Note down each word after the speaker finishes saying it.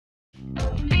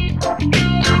Praise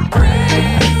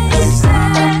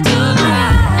Adonai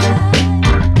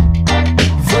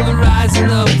for the rising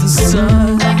of the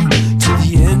sun to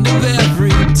the end of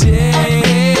every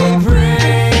day.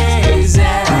 Praise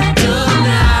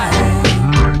Adonai,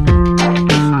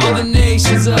 all the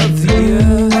nations of the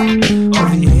earth, all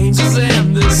the angels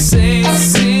and the saints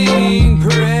sing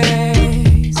praise.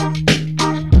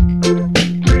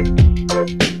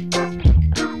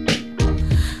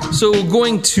 So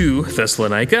going to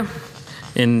Thessalonica,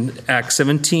 in Acts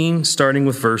 17, starting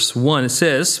with verse 1, it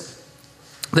says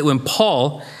that when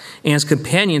Paul and his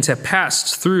companions have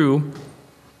passed through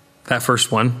that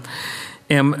first one,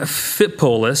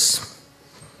 Amphipolis,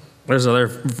 there's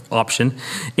another option,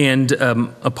 and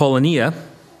Apollonia,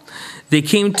 they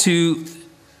came to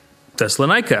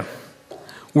Thessalonica,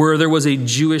 where there was a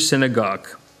Jewish synagogue.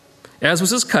 As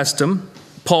was his custom,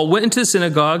 Paul went into the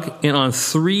synagogue, and on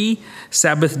 3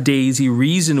 Sabbath days he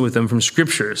reasoned with them from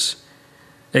scriptures,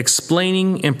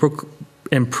 explaining and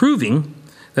proving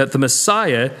that the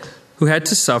Messiah who had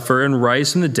to suffer and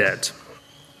rise from the dead,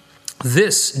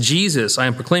 this Jesus I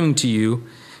am proclaiming to you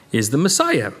is the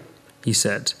Messiah, he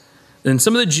said. And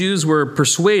some of the Jews were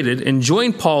persuaded and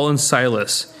joined Paul and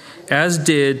Silas, as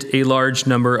did a large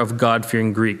number of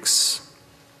God-fearing Greeks,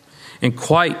 and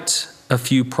quite a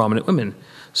few prominent women.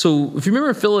 So if you remember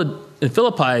in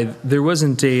Philippi, there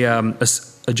wasn't a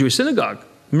Jewish synagogue.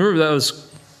 Remember, that was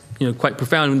quite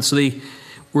profound. And so they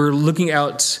were looking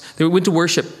out. They went to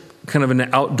worship kind of in an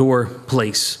outdoor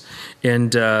place,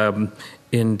 but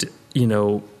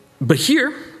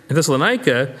here in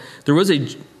Thessalonica there was a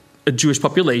Jewish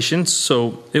population,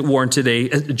 so it warranted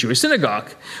a Jewish synagogue,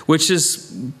 which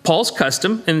is Paul's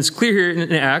custom, and it's clear here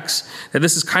in Acts that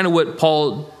this is kind of what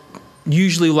Paul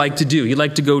usually liked to do. He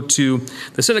liked to go to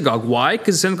the synagogue. Why?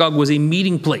 Because the synagogue was a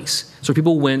meeting place, so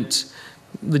people went.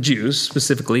 The Jews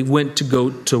specifically went to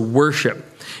go to worship.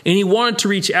 And he wanted to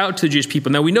reach out to the Jewish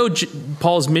people. Now we know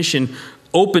Paul's mission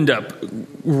opened up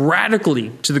radically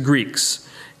to the Greeks,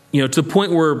 to the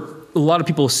point where a lot of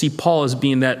people see Paul as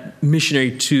being that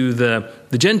missionary to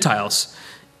the Gentiles.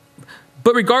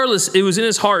 But regardless, it was in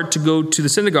his heart to go to the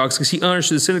synagogues because he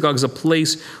understood the synagogue as a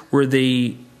place where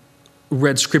they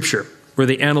read Scripture, where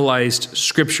they analyzed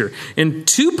Scripture. And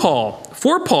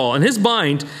for Paul, in his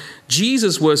mind,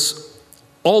 Jesus was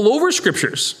all over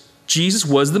Scriptures. Jesus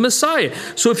was the Messiah.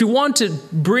 So if you want to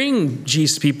bring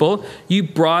Jesus to people, you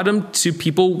brought him to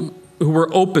people who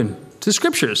were open to the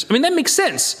Scriptures. I mean, that makes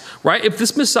sense, right? If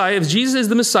Jesus is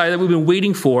the Messiah that we've been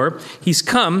waiting for, he's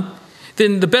come,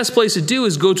 then the best place to do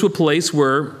is go to a place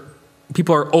where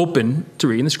people are open to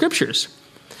reading the Scriptures.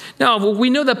 Now, we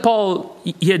know that Paul,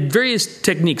 he had various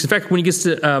techniques. In fact, when he gets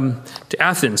to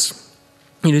Athens,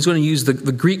 he's going to use the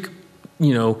Greek,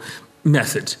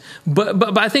 method.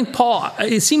 But I think Paul,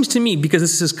 it seems to me, because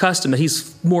this is his custom, that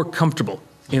he's more comfortable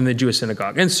in the Jewish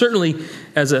synagogue. And certainly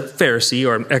as a Pharisee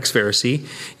or an ex-Pharisee,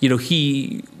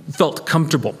 he felt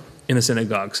comfortable in the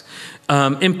synagogues.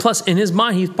 And plus, in his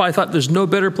mind, he probably thought there's no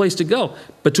better place to go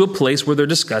but to a place where they're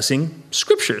discussing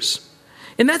Scriptures.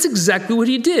 And that's exactly what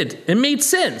he did. It made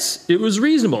sense. It was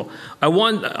reasonable.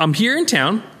 I'm here in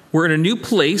town. We're in a new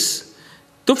place.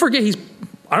 Don't forget,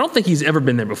 I don't think he's ever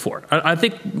been there before. I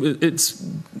think it's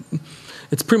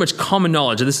pretty much common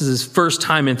knowledge that this is his first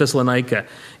time in Thessalonica,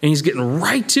 and he's getting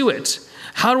right to it.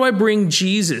 How do I bring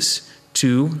Jesus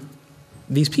to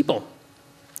these people?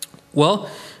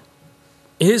 Well,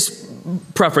 his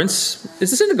preference is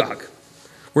the synagogue,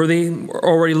 where they are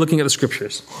already looking at the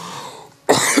Scriptures.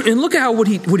 And look at what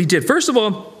he did. First of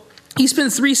all, he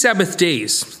spent 3 Sabbath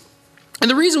days. And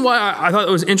the reason why I thought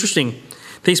it was interesting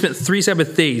that he spent 3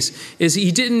 Sabbath days is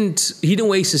he didn't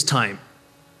waste his time.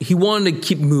 He wanted to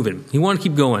keep moving. He wanted to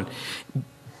keep going.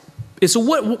 And so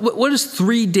what is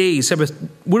 3 days Sabbath?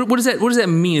 What does that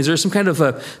mean? Is there some kind of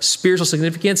a spiritual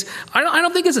significance? I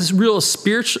don't think it's really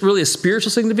a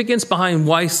spiritual significance behind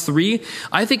why 3.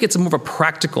 I think it's more of a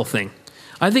practical thing.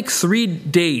 I think 3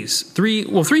 days,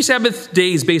 3 Sabbath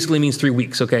days basically means 3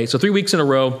 weeks, okay? So 3 weeks in a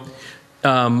row,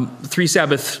 3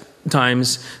 Sabbath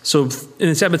times. So in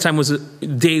the Sabbath time was a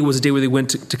day where they went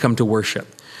to come to worship.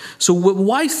 So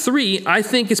why 3? I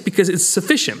think it's because it's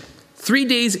sufficient. 3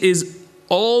 days is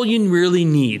all you really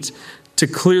need to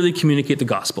clearly communicate the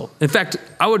gospel. In fact,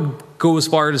 I would go as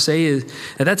far to say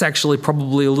that that's actually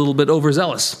probably a little bit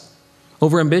overzealous,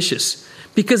 overambitious.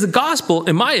 Because the gospel,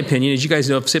 in my opinion, as you guys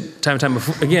know, time and time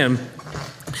again,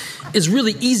 is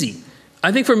really easy.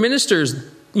 I think for ministers,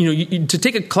 to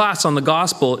take a class on the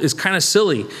gospel is kind of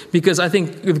silly, because I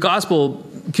think the gospel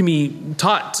can be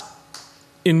taught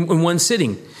in one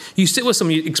sitting. You sit with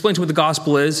someone, you explain to them what the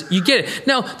gospel is, you get it.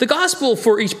 Now, the gospel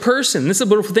for each person, this is a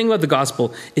beautiful thing about the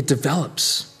gospel, it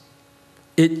develops.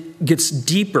 It gets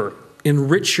deeper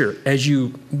and richer as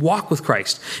you walk with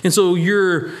Christ. And so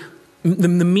the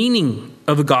meaning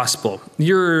of the gospel,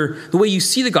 the way you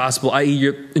see the gospel, i.e.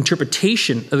 your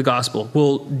interpretation of the gospel,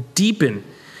 will deepen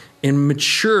and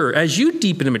mature as you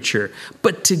deepen and mature.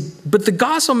 But the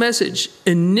gospel message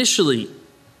initially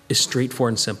is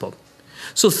straightforward and simple.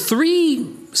 So 3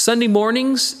 Sunday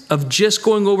mornings of just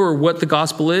going over what the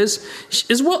gospel is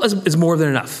more than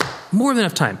enough. More than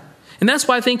enough time. And that's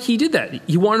why I think he did that.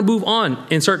 He wanted to move on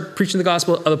and start preaching the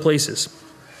gospel at other places.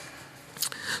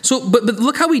 So, but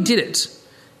look how he did it.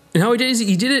 And how he did it is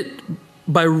he did it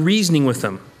by reasoning with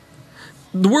them.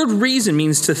 The word reason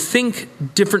means to think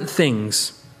different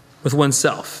things with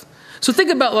oneself. So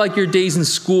think about like your days in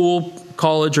school,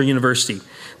 college, or university.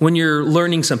 When you're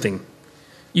learning something,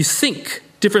 you think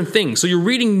different things. So you're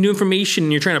reading new information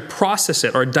and you're trying to process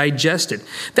it or digest it.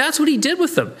 That's what he did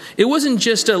with them. It wasn't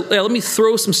just let me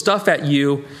throw some stuff at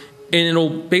you and it'll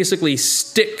basically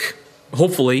stick,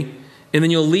 hopefully, and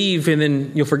then you'll leave and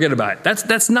then you'll forget about it.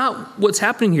 That's not what's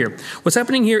happening here. What's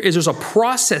happening here is there's a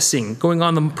processing going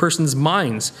on in the person's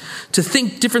minds to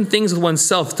think different things with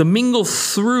oneself, to mingle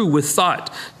through with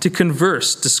thought, to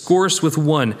converse, discourse with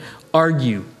one,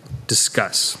 argue,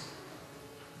 discuss.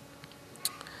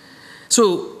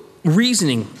 So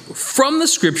reasoning from the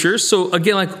scriptures. So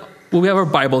again, like we have our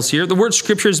Bibles here. The word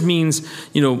scriptures means,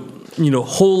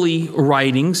 holy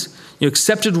writings,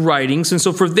 accepted writings. And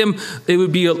so for them, it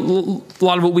would be a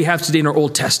lot of what we have today in our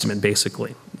Old Testament,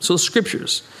 basically. So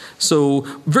scriptures. So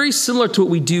very similar to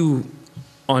what we do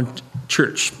on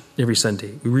church every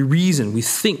Sunday. We reason, we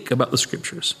think about the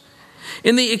scriptures.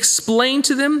 And they explained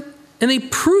to them and they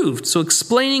proved. So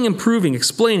explaining and proving,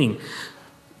 explaining.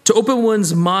 To open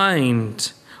one's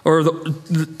mind, or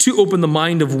to open the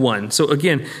mind of one. So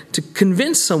again, to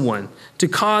convince someone, to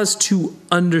cause to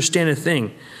understand a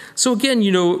thing. So again,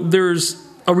 there's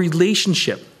a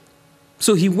relationship.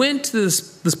 So he went to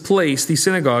this place, these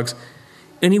synagogues,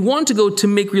 and he wanted to go to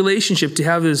make relationship, to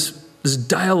have this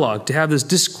dialogue, to have this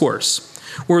discourse,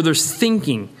 where there's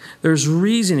thinking, there's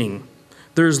reasoning,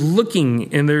 there's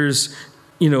looking, and there's,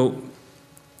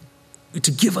 to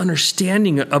give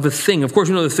understanding of a thing. Of course,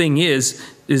 we know the thing is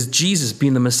Jesus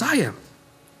being the Messiah.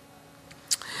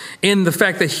 And the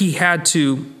fact that he had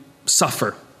to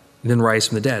suffer and then rise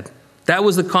from the dead. That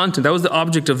was the content. That was the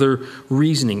object of their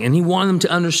reasoning. And he wanted them to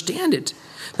understand it.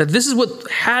 That this is what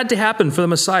had to happen for the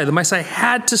Messiah. The Messiah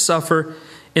had to suffer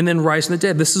and then rise from the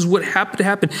dead. This is what happened to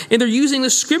happen. And they're using the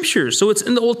scriptures. So it's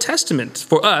in the Old Testament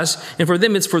for us. And for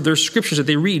them, it's for their scriptures that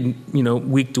they read,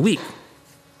 week to week.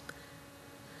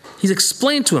 He's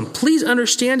explained to him, please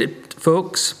understand it,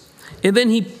 folks. And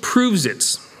then he proves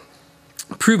it.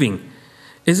 Proving.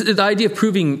 The idea of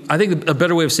proving, I think a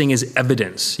better way of saying is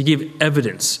evidence. He gave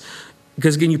evidence.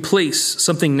 Because again, you place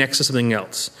something next to something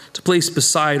else. To place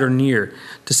beside or near.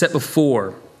 To set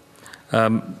before.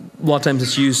 A lot of times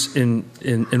it's used in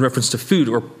reference to food,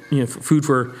 or food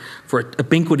for a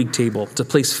banqueting table. To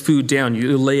place food down,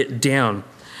 you lay it down.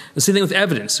 The same thing with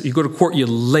evidence. You go to court, you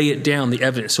lay it down, the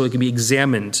evidence, so it can be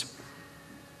examined.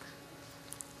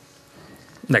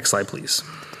 Next slide, please.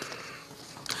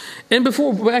 And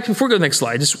before we go to the next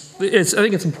slide, I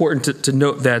think it's important to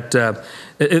note that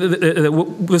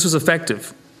this was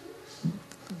effective.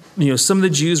 Some of the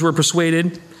Jews were persuaded,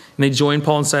 and they joined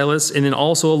Paul and Silas, and then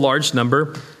also a large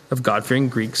number of God-fearing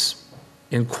Greeks,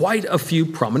 and quite a few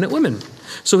prominent women.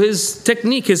 So his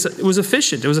technique was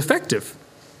efficient. It was effective.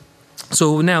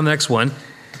 So now the next one.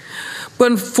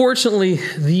 But unfortunately,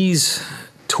 these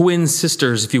twin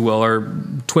sisters, if you will, or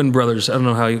twin brothers, I don't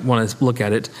know how you want to look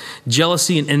at it,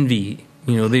 jealousy and envy,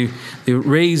 they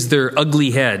raise their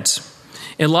ugly heads.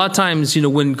 And a lot of times,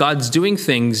 when God's doing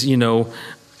things,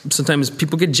 sometimes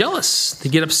people get jealous. They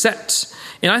get upset.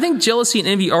 And I think jealousy and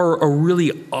envy are a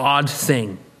really odd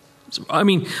thing. I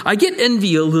mean, I get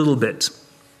envy a little bit.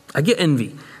 I get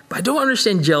envy. But I don't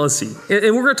understand jealousy.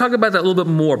 And we're going to talk about that a little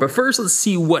bit more. But first, let's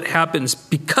see what happens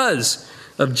because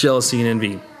of jealousy and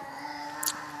envy.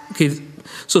 Okay,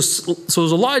 so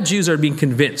there's a lot of Jews that are being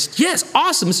convinced. Yes,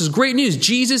 awesome. This is great news.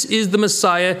 Jesus is the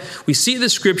Messiah. We see the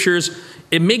scriptures.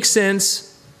 It makes sense.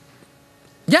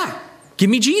 Yeah, give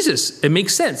me Jesus. It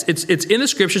makes sense. It's in the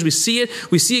scriptures. We see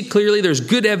it. We see it clearly. There's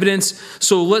good evidence.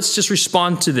 So let's just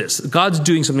respond to this. God's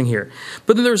doing something here.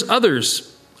 But then there's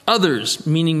others,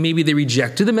 meaning maybe they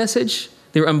rejected the message.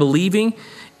 They were unbelieving.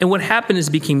 And what happened is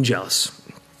they became jealous.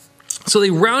 So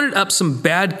they rounded up some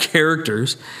bad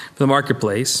characters for the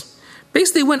marketplace.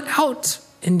 Basically went out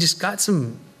and just got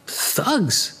some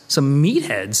thugs, some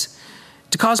meatheads,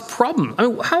 to cause problem. I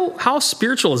mean, how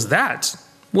spiritual is that?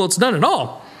 Well, it's none at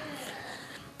all.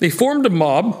 They formed a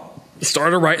mob,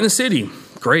 started a riot in the city.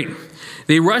 Great.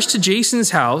 They rushed to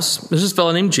Jason's house. There's this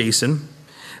fellow named Jason,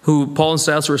 who Paul and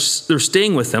Silas they're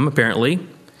staying with them, apparently,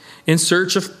 in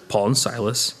search of Paul and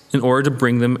Silas in order to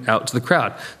bring them out to the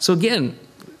crowd. So again,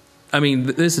 I mean,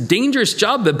 this dangerous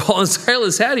job that Paul and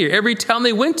Silas had here. Every town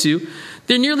they went to,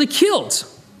 they're nearly killed.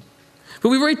 But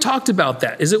we've already talked about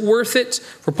that. Is it worth it?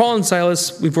 For Paul and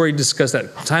Silas, we've already discussed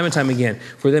that time and time again.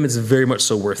 For them, it's very much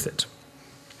so worth it.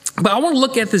 But I want to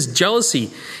look at this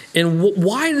jealousy and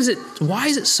why is it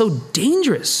so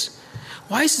dangerous?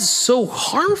 Why is it so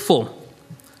harmful?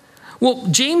 Well,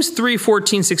 James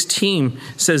 3:14, 16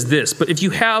 says this, but if you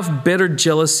have bitter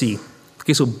jealousy,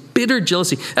 okay, so bitter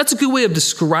jealousy, that's a good way of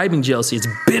describing jealousy. It's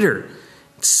bitter,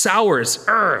 it's sour, it's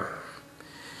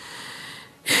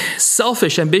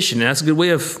selfish ambition. And that's a good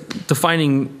way of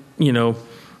defining,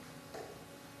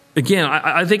 again,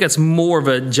 I think that's more of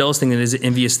a jealous thing than it is an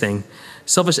envious thing.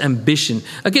 Selfish ambition.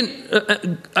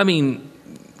 Again,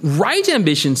 right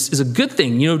ambitions is a good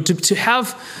thing. To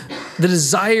have the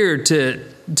desire to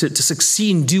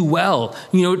succeed and do well.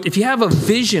 If you have a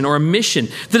vision or a mission,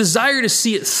 the desire to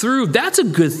see it through, that's a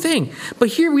good thing. But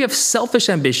here we have selfish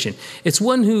ambition. It's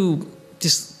one who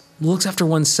just looks after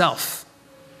oneself,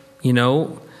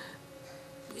 And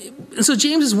so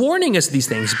James is warning us these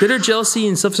things, bitter jealousy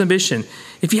and selfish ambition.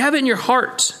 If you have it in your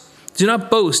heart, do not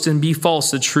boast and be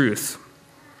false to the truth.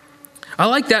 I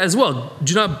like that as well.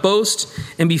 Do not boast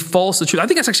and be false to the truth. I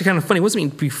think that's actually kind of funny. What does it mean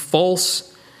to be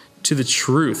false to the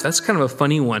truth? That's kind of a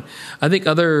funny one. I think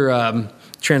other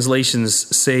translations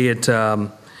say it, I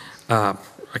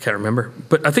can't remember,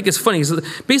 but I think it's funny.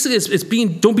 Basically, it's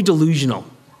being, don't be delusional.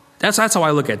 That's how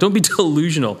I look at it. Don't be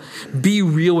delusional. Be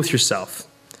real with yourself.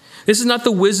 This is not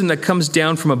the wisdom that comes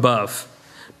down from above,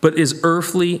 but is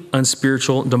earthly,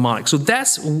 unspiritual, demonic. So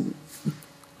that's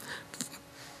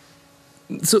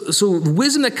so the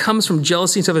wisdom that comes from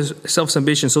jealousy and selfish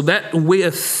ambition. So that way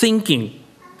of thinking,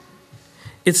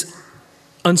 it's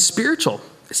unspiritual.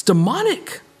 It's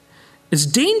demonic. It's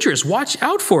dangerous. Watch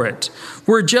out for it.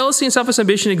 Where jealousy and selfish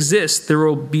ambition exist, there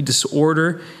will be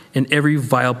disorder in every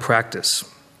vile practice.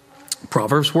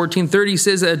 Proverbs 14:30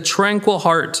 says that a tranquil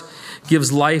heart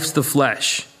gives life to the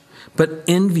flesh, but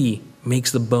envy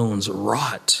makes the bones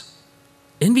rot.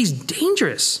 Envy's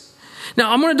dangerous.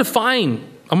 Now, I'm going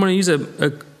to use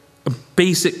a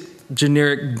basic,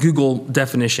 generic Google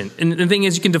definition. And the thing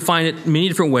is, you can define it many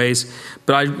different ways,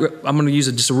 but I'm going to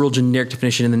use just a real generic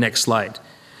definition in the next slide.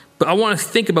 But I want to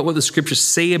think about what the scriptures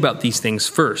say about these things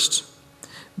first.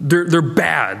 They're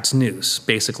bad news,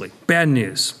 basically. Bad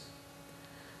news.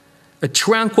 A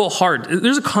tranquil heart.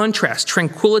 There's a contrast.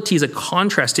 Tranquility is a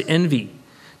contrast to envy.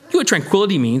 You know what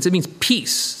tranquility means? It means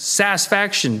peace,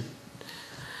 satisfaction,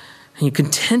 and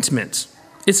contentment.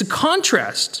 It's a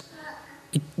contrast.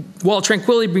 While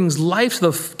tranquility brings life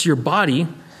to your body,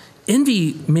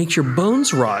 envy makes your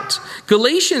bones rot.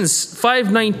 Galatians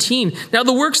 5:19. Now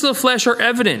the works of the flesh are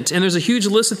evident, and there's a huge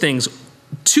list of things.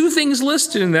 2 things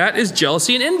listed in that is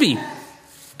jealousy and envy.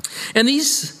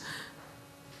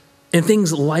 And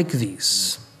things like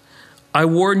these. I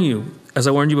warn you, as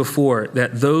I warned you before,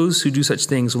 that those who do such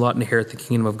things will not inherit the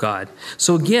kingdom of God.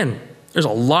 So again, there's a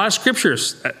lot of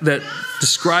scriptures that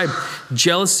describe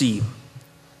jealousy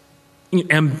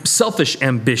and selfish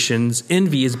ambitions,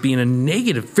 envy as being a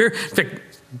negative. In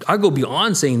fact, I go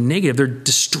beyond saying negative. They're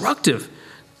destructive,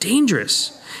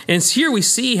 dangerous. And here we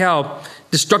see how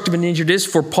destructive and dangerous it is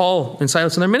for Paul and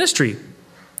Silas in their ministry.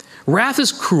 Wrath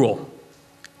is cruel.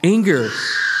 Anger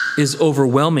is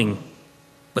overwhelming.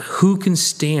 But who can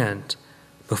stand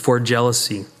before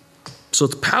jealousy? So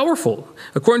it's powerful.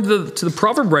 According to the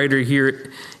proverb writer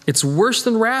here, it's worse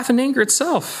than wrath and anger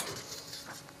itself.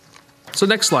 So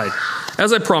next slide.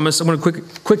 As I promised, I'm going to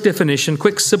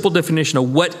quick simple definition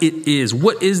of what it is.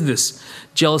 What is this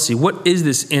jealousy? What is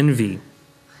this envy?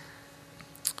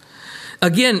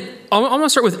 Again, I'm going to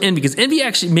start with envy because envy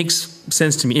actually makes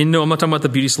sense to me. And no, I'm not talking about the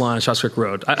beauty salon on Shots Creek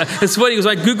Road. It's funny because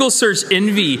when I Google search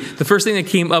envy, the first thing that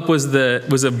came up was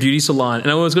a beauty salon. And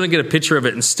I was going to get a picture of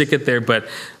it and stick it there, but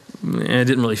it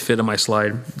didn't really fit on my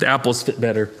slide. The apples fit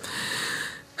better.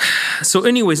 So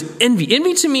anyways, envy.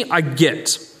 Envy to me, I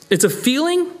get. It's a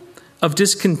feeling of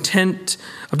discontented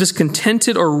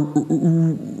or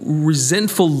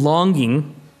resentful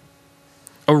longing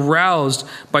aroused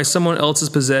by someone else's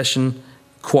possession,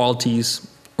 qualities,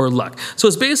 or luck. So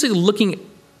it's basically looking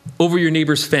over your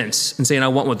neighbor's fence and saying, I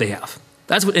want what they have.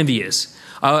 That's what envy is.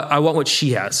 I want what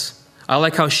she has. I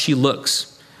like how she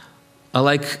looks. I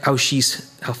like how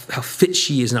fit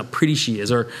she is and how pretty she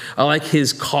is. Or I like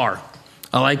his car.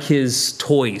 I like his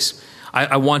toys.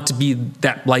 I want to be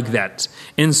like that.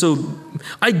 And so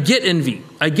I get envy.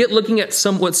 I get looking at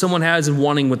what someone has and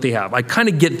wanting what they have. I kind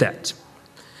of get that.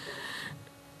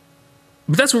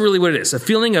 But that's really what it is, a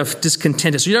feeling of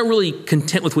discontent. So you're not really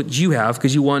content with what you have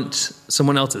because you want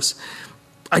someone else's.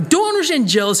 I don't understand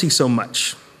jealousy so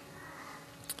much.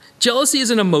 Jealousy is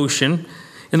an emotion,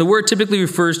 and the word typically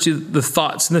refers to the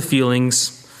thoughts and the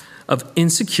feelings of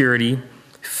insecurity,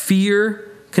 fear,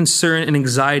 concern, and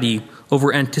anxiety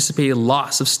over anticipated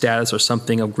loss of status or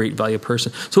something of great value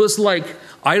person. So it's like,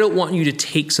 I don't want you to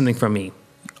take something from me.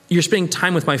 You're spending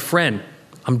time with my friend.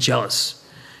 I'm jealous.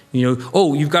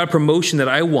 Oh, you've got a promotion that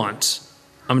I want.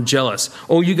 I'm jealous.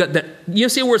 Oh, you got that. You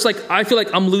see where it's like, I feel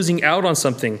like I'm losing out on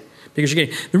something because you're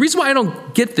getting. The reason why I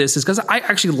don't get this is because I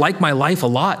actually like my life a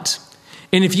lot.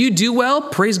 And if you do well,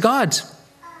 praise God.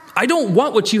 I don't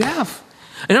want what you have.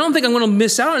 And I don't think I'm going to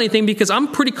miss out on anything because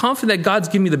I'm pretty confident that God's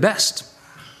giving me the best.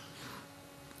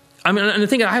 I mean, and I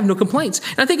think I have no complaints.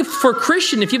 And I think for a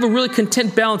Christian, if you have a really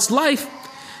content, balanced life,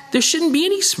 there shouldn't be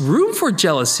any room for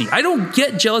jealousy. I don't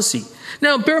get jealousy.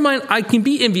 Now, bear in mind, I can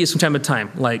be envious from time to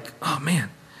time. Like, oh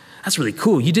man, that's really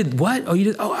cool. You did what? Oh, you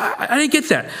did. Oh, I didn't get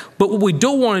that. But what we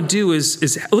don't want to do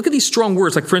is look at these strong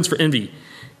words, like friends for envy.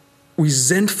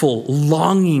 Resentful,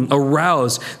 longing,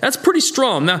 aroused. That's pretty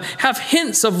strong. Now, have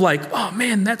hints of like, oh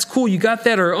man, that's cool. You got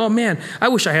that. Or, oh man, I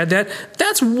wish I had that.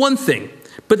 That's one thing.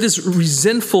 But this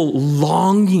resentful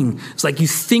longing, it's like you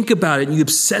think about it, and you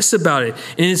obsess about it,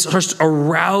 and it starts to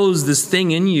arouse this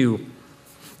thing in you.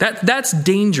 That's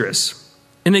dangerous.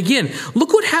 And again,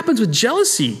 look what happens with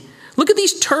jealousy. Look at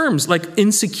these terms like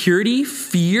insecurity,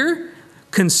 fear,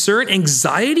 concern,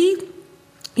 anxiety.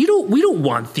 We don't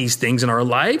want these things in our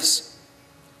lives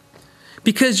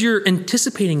because you're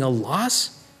anticipating a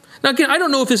loss. Now, again, I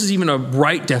don't know if this is even a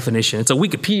right definition. It's a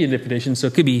Wikipedia definition, so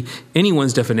it could be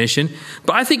anyone's definition.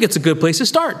 But I think it's a good place to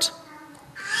start.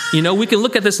 We can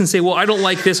look at this and say, well, I don't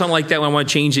like this, I don't like that, I want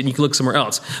to change it, and you can look somewhere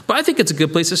else. But I think it's a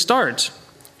good place to start.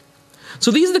 So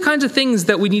these are the kinds of things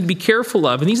that we need to be careful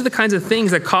of, and these are the kinds of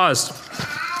things that caused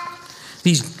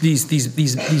these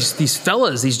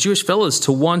fellas, these Jewish fellas,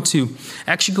 to want to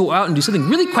actually go out and do something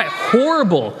really quite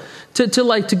horrible.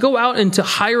 To go out and to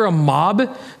hire a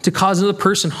mob to cause another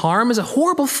person harm is a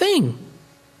horrible thing.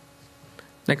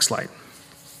 Next slide.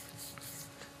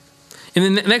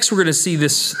 And then next we're going to see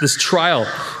this trial.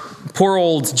 Poor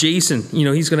old Jason,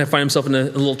 he's going to find himself in a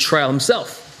little trial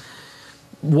himself.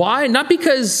 Why? Not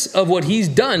because of what he's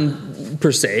done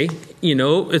per se,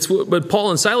 it's what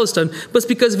Paul and Silas done, but it's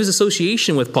because of his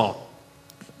association with Paul.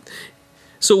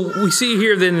 So we see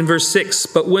here then in verse 6,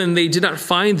 but when they did not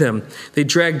find them, they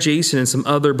dragged Jason and some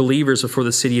other believers before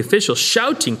the city officials,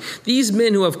 shouting, "These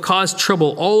men who have caused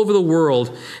trouble all over the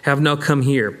world have now come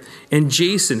here, and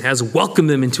Jason has welcomed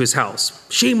them into his house.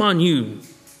 Shame on you,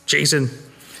 Jason."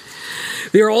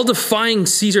 They are all defying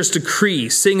Caesar's decree,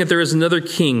 saying that there is another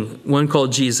king, one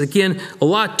called Jesus. Again, a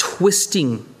lot of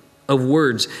twisting of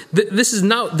words. This is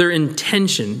not their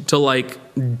intention to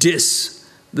diss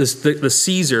the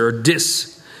Caesar or diss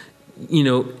any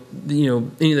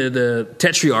of the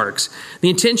tetrarchs. The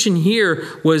intention here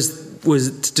was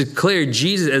to declare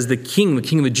Jesus as the king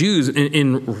of the Jews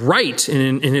in right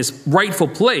and in his rightful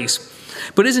place,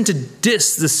 but isn't to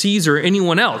diss the Caesar or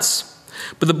anyone else.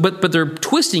 But they're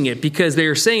twisting it because they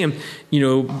are saying,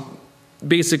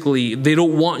 basically they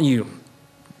don't want you.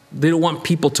 They don't want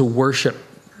people to worship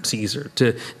Caesar,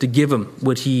 to give him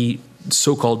what he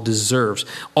so-called deserves.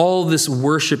 All this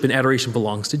worship and adoration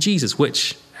belongs to Jesus,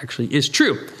 which actually is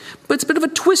true. But it's a bit of a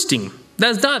twisting.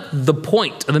 That's not the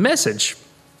point of the message.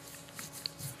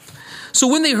 So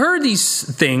when they heard these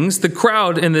things, the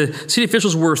crowd and the city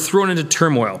officials were thrown into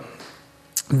turmoil.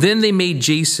 Then they made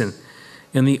Jason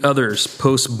and the others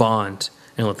post bond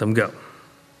and let them go.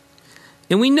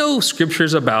 And we know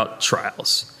scriptures about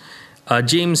trials.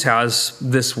 James has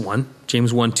this one,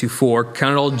 James 1:2-4.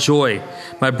 Count it all joy,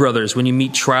 my brothers, when you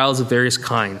meet trials of various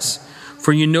kinds.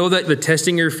 For you know that the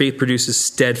testing of your faith produces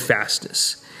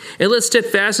steadfastness. And let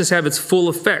steadfastness have its full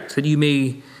effect, that you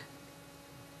may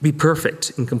be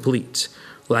perfect and complete,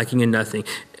 lacking in nothing.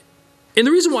 And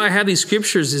the reason why I have these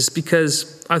scriptures is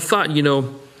because I thought,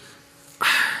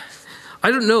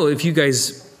 I don't know if you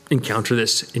guys encounter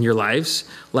this in your lives,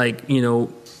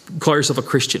 call yourself a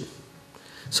Christian.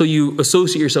 So you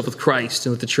associate yourself with Christ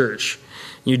and with the church.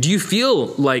 Do you feel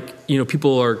like,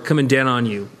 people are coming down on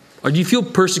you? Or do you feel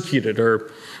persecuted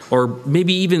or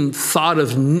maybe even thought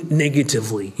of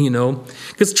negatively,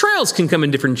 Because trials can come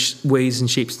in different ways and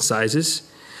shapes and sizes.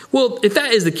 Well, if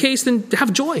that is the case, then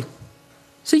have joy.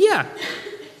 Say, yeah,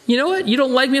 you know what? You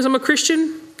don't like me as I'm a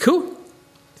Christian? Cool.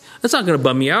 That's not going to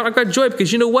bum me out. I've got joy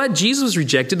because you know what? Jesus was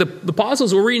rejected. The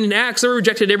apostles were reading in Acts. They were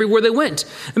rejected everywhere they went.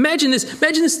 Imagine this.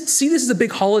 See, this is a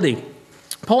big holiday.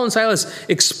 Paul and Silas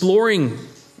exploring,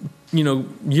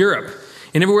 Europe.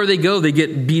 And everywhere they go, they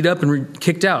get beat up and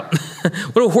kicked out.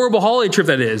 What a horrible holiday trip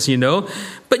that is,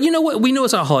 But you know what? We know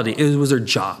it's not a holiday. It was their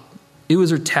job. It was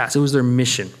their task. It was their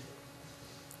mission.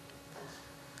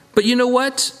 But you know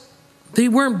what? They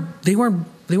weren't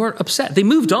upset. They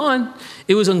moved on.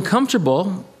 It was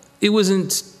uncomfortable. It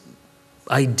wasn't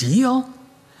ideal.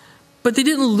 But they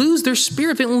didn't lose their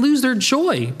spirit. They didn't lose their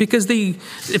joy because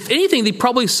if anything, they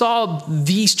probably saw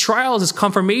these trials as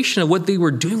confirmation of what they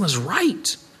were doing was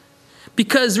right.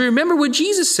 Because remember what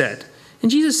Jesus said. And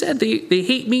Jesus said, they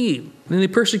hate me and they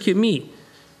persecute me.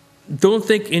 Don't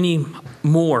think any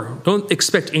more. Don't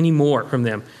expect any more from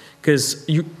them because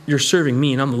you're serving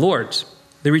me and I'm the Lord.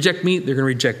 They reject me, they're going to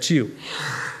reject you.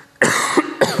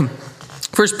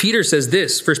 1 Peter says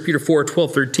this, 1 Peter 4,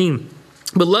 12, 13.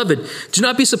 Beloved, do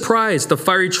not be surprised at the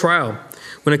fiery trial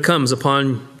when it comes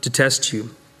upon to test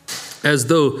you, as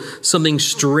though something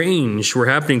strange were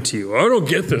happening to you. I don't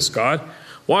get this, God.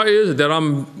 Why is it that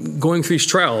I'm going through these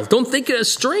trials? Don't think it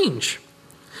as strange,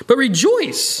 but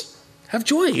rejoice. Have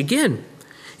joy again,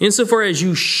 insofar as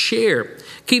you share.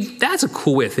 Okay, that's a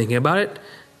cool way of thinking about it.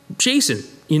 Jason,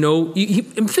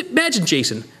 imagine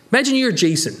Jason. Imagine you're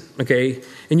Jason, okay,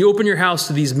 and you open your house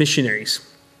to these missionaries.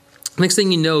 Next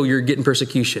thing you know, you're getting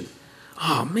persecution.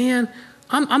 Oh, man,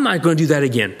 I'm not going to do that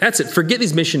again. That's it. Forget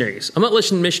these missionaries. I'm not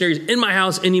listening to missionaries in my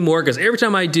house anymore because every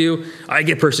time I do, I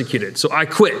get persecuted. So I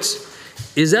quit.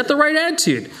 Is that the right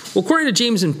attitude? Well, according to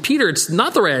James and Peter, it's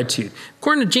not the right attitude.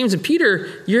 According to James and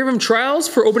Peter, you're having trials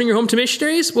for opening your home to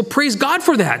missionaries? Well, praise God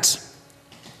for that.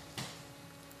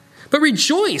 But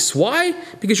rejoice. Why?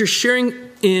 Because you're sharing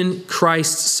in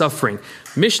Christ's suffering.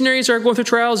 Missionaries are going through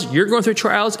trials, you're going through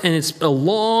trials, and it's a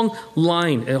long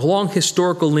line, a long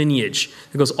historical lineage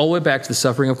that goes all the way back to the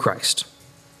suffering of Christ.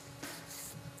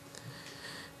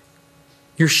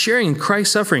 You're sharing in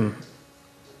Christ's suffering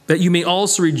that you may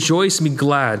also rejoice and be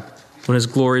glad when his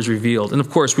glory is revealed. And of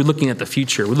course, we're looking at the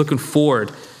future. We're looking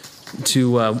forward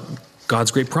to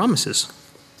God's great promises.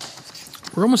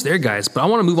 We're almost there, guys, but I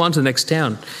want to move on to the next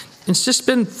town. It's just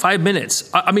been 5 minutes.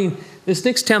 I mean, this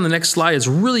next town, the next slide, is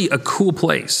really a cool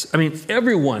place. I mean,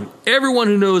 everyone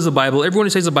who knows the Bible, everyone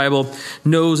who studies the Bible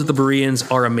knows that the Bereans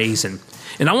are amazing.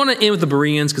 And I want to end with the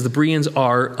Bereans because the Bereans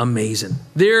are amazing.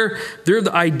 They're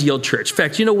the ideal church. In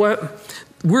fact, you know what?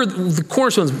 The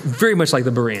Cornerstone is very much like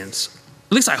the Bereans.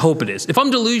 At least I hope it is. If I'm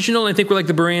delusional and I think we're like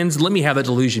the Bereans, let me have that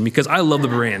delusion because I love the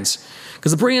Bereans.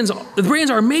 Because the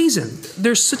Bereans are amazing.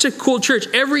 They're such a cool church.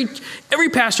 Every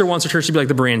pastor wants a church to be like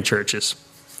the Berean churches.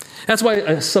 That's why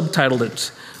I subtitled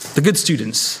it, The Good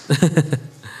Students.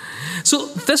 So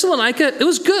Thessalonica, it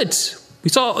was good. We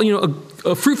saw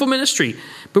a fruitful ministry,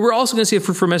 but we're also going to see a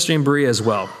fruitful ministry in Berea as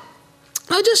well.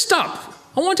 Now just stop.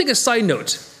 I want to take a side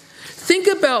note. Think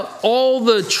about all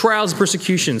the trials and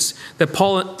persecutions that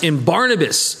Paul and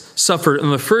Barnabas suffered on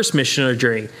the first missionary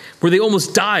journey, where they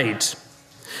almost died.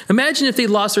 Imagine if they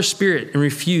lost their spirit and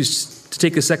refused to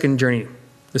take the second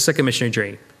missionary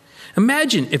journey.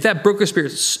 Imagine if that broke their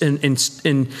spirit and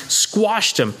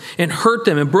squashed them and hurt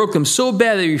them and broke them so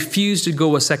bad they refused to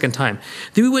go a second time.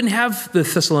 Then we wouldn't have the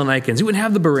Thessalonians. We wouldn't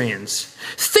have the Bereans.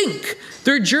 Think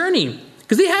their journey,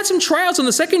 because they had some trials on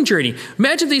the second journey.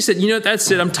 Imagine if they said, that's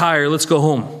it, I'm tired, let's go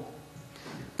home.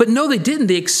 But no, they didn't.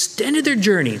 They extended their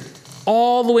journey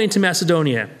all the way into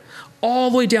Macedonia,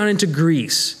 all the way down into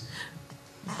Greece.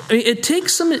 I mean, it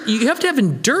takes you have to have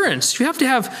endurance. You have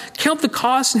to count the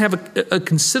costs and have a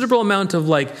considerable amount of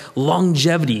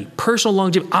longevity, personal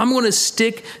longevity. I'm going to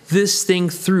stick this thing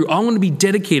through. I'm going to be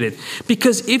dedicated.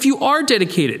 Because if you are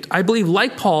dedicated, I believe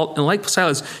like Paul and like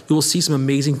Silas, you will see some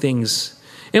amazing things.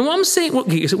 And what I'm saying, what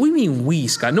do you mean we,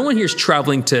 Scott? No one here is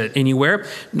traveling to anywhere.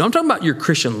 No, I'm talking about your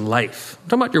Christian life. I'm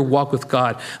talking about your walk with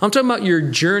God. I'm talking about your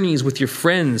journeys with your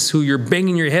friends who you're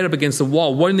banging your head up against the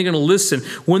wall. When are they going to listen?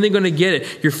 When are they going to get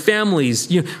it? Your families,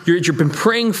 you've been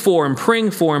praying for, and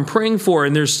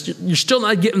you're still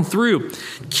not getting through.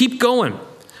 Keep going.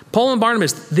 Paul and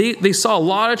Barnabas, they saw a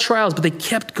lot of trials, but they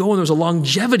kept going. There was a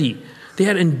longevity. They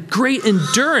had great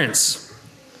endurance.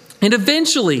 And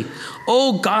eventually,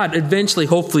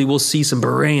 hopefully we'll see some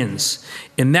Bereans.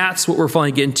 And that's what we're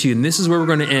finally getting to. And this is where we're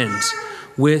going to end,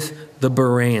 with the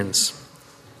Bereans.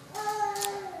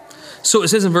 So it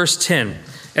says in verse 10,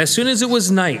 as soon as it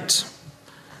was night,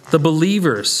 the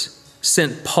believers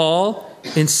sent Paul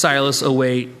and Silas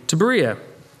away to Berea.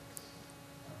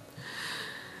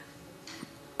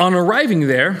 On arriving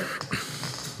there,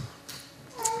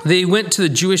 they went to the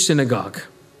Jewish synagogue.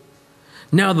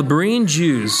 Now the Berean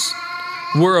Jews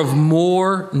were of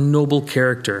more noble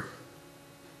character.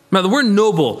 Now the word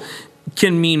noble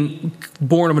can mean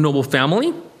born of a noble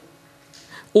family,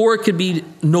 or it could be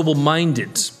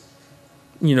noble-minded.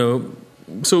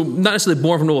 So not necessarily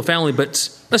born from a noble family, but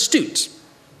astute,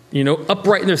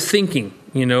 upright in their thinking,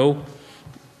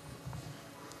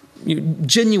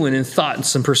 genuine in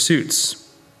thoughts and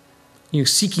pursuits,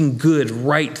 seeking good,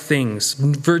 right things,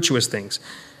 virtuous things.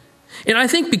 And I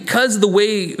think because of the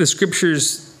way the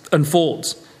scriptures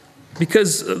unfold,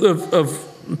 because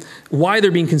of why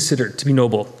they're being considered to be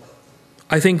noble,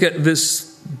 I think that this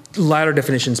latter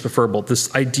definition is preferable,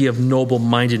 this idea of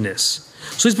noble-mindedness.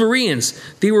 So these Bereans,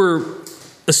 they were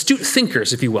astute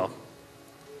thinkers, if you will.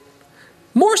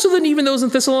 More so than even those in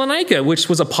Thessalonica, which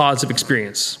was a positive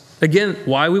experience. Again,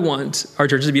 why we want our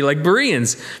churches to be like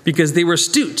Bereans, because they were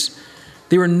astute.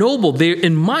 They were noble. They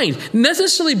in mind, not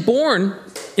necessarily born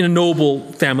in a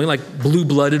noble family, like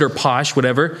blue-blooded or posh,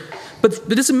 whatever. But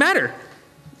it doesn't matter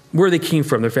where they came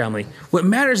from, their family. What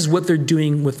matters is what they're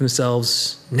doing with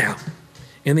themselves now.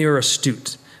 And they were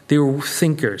astute. They were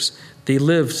thinkers. They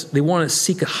want to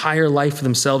seek a higher life for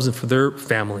themselves and for their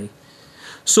family.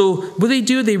 So what they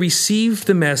do, they receive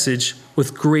the message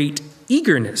with great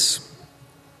eagerness.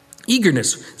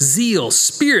 Eagerness, zeal,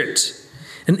 spirit,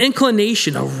 an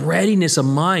inclination, a readiness of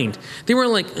mind. They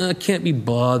weren't like, can't be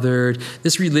bothered.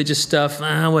 This religious stuff,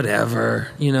 whatever.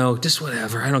 Just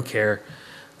whatever. I don't care.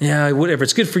 Yeah, whatever.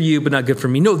 It's good for you, but not good for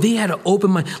me. No, they had an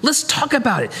open mind. Let's talk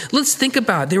about it. Let's think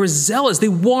about it. They were zealous. They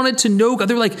wanted to know God.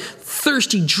 They were like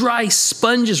thirsty, dry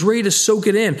sponges ready to soak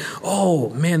it in.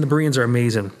 Oh, man, the Bereans are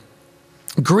amazing.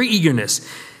 Great eagerness.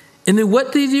 And then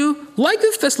what they do, like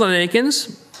the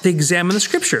Thessalonians, they examine the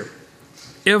scripture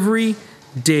every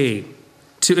day,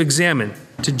 to examine,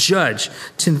 to judge,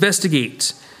 to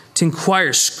investigate, to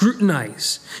inquire,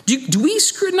 scrutinize. Do we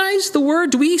scrutinize the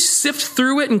word? Do we sift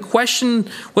through it and question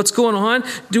what's going on?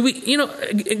 Do we,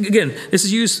 again, this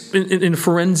is used in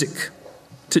forensic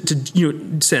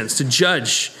sense, to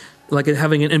judge, like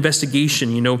having an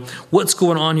investigation, what's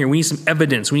going on here? We need some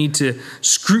evidence. We need to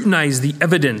scrutinize the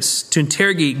evidence, to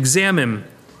interrogate, examine.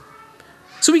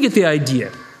 So we get the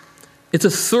idea. It's a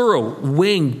thorough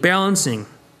weighing, balancing.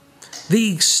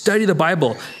 They study the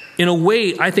Bible in a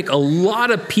way I think a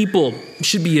lot of people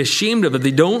should be ashamed of if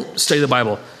they don't study the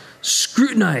Bible.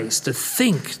 Scrutinize, to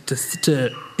think,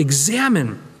 to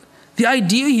examine. The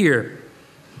idea here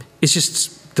is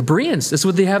just the Bereans. That's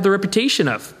what they have the reputation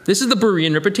of. This is the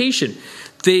Berean reputation.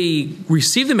 They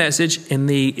received the message and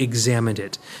they examined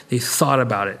it. They thought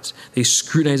about it. They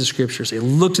scrutinized the scriptures. They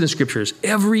looked in the scriptures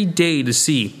every day to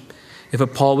see if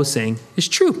what Paul was saying is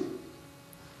true.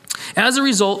 As a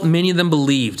result, many of them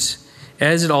believed,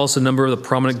 as did also a number of the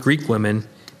prominent Greek women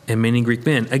and many Greek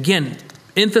men. Again,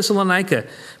 in Thessalonica,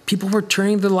 people were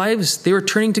turning their lives. They were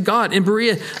turning to God. In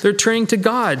Berea, they're turning to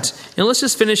God. And let's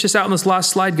just finish this out on this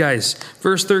last slide, guys.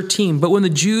 Verse 13. But when the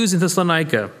Jews in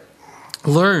Thessalonica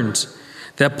learned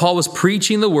that Paul was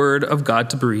preaching the word of God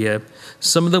to Berea,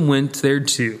 some of them went there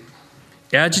too,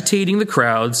 agitating the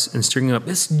crowds and stirring them up.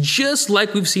 It's just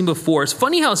like we've seen before. It's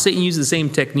funny how Satan uses the same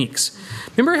techniques.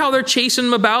 Remember how they're chasing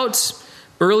him about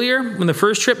earlier in the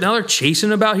first trip? Now they're chasing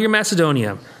him about here in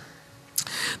Macedonia.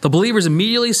 The believers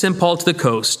immediately sent Paul to the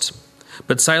coast,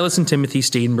 but Silas and Timothy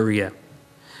stayed in Berea.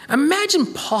 Imagine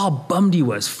Paul bummed he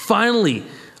was. Finally,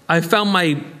 I found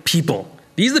my people.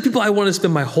 These are the people I want to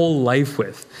spend my whole life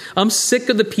with. I'm sick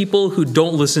of the people who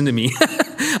don't listen to me.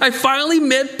 I finally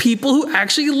met people who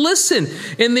actually listen,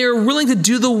 and they're willing to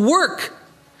do the work.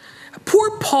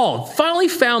 Poor Paul finally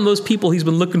found those people he's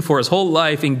been looking for his whole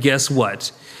life, and guess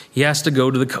what? He has to go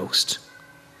to the coast.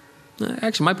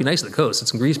 Actually, it might be nice at the coast.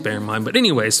 It's in Greece, bear in mind. But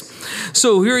anyways,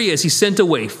 so here he is. He's sent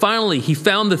away. Finally, he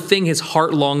found the thing his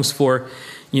heart longs for,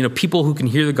 people who can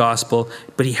hear the gospel,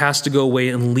 but he has to go away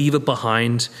and leave it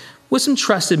behind with some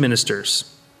trusted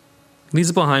ministers. He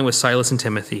leaves it behind with Silas and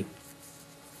Timothy.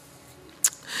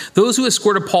 Those who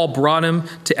escorted Paul brought him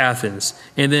to Athens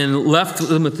and then left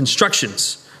them with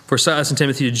instructions for Silas and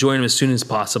Timothy to join him as soon as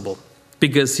possible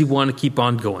because he wanted to keep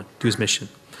on going to his mission.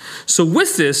 So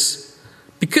with this,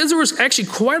 because there was actually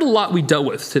quite a lot we dealt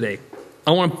with today,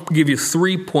 I want to give you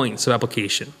 3 points of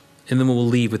application, and then we'll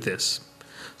leave with this.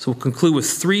 So we'll conclude with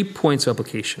 3 points of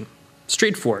application.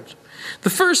 Straightforward. The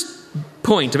first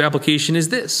point of application is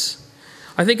this.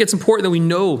 I think it's important that we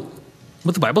know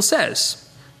what the Bible says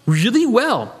really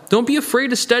well. Don't be afraid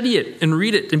to study it and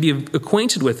read it and be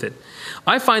acquainted with it.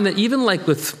 I find that even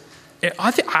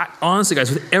honestly,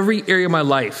 guys, with every area of my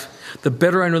life, the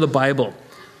better I know the Bible,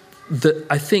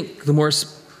 I think the more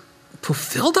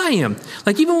fulfilled I am.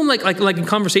 Like even when like in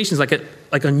conversations,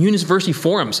 like on university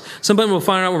forums, somebody will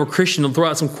find out we're Christian, they'll throw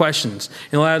out some questions,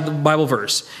 and they'll add the Bible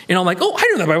verse. And I'm like, oh, I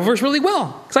know that Bible verse really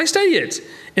well, because I study it.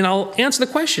 And I'll answer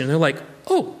the question. And they're like,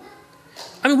 oh,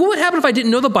 I mean, what would happen if I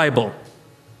didn't know the Bible?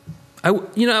 I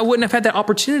wouldn't have had that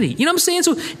opportunity. You know what I'm saying?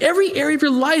 So every area of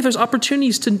your life, there's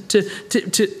opportunities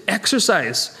to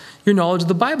exercise your knowledge of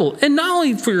the Bible. And not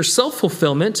only for your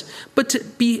self-fulfillment, but to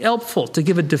be helpful, to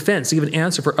give a defense, to give an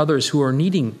answer for others who are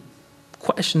needing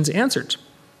questions answered.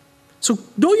 So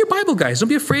know your Bible, guys. Don't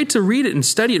be afraid to read it and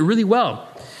study it really well.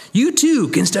 You too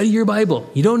can study your Bible.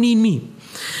 You don't need me.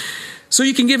 So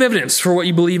you can give evidence for what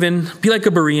you believe in. Be like a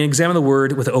Berean, examine the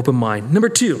word with an open mind. Number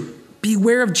 2,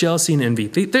 beware of jealousy and envy.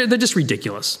 They're just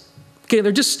ridiculous. Okay,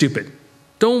 they're just stupid.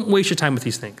 Don't waste your time with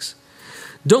these things.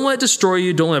 Don't let it destroy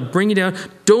you. Don't let it bring you down.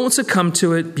 Don't succumb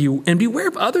to it. And beware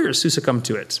of others who succumb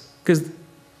to it, because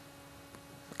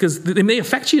they may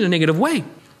affect you in a negative way.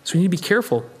 So we need to be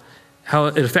careful how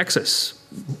it affects us,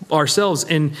 ourselves.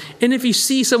 And if you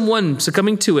see someone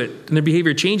succumbing to it and their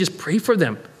behavior changes, pray for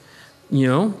them.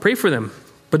 Pray for them.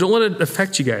 But don't let it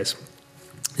affect you guys.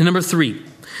 And number 3,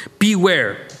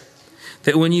 beware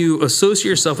that when you associate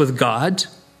yourself with God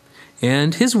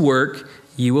and his work,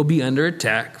 you will be under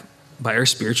attack by our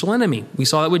spiritual enemy. We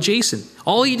saw that with Jason.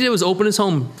 All he did was open his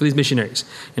home for these missionaries,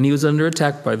 and he was under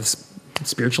attack by the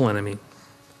spiritual enemy,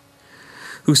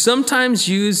 who sometimes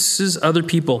uses other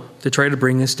people to try to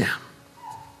bring us down.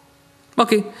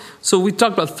 Okay, so we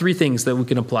talked about 3 things that we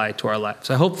can apply to our lives.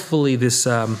 So hopefully this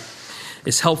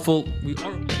is helpful.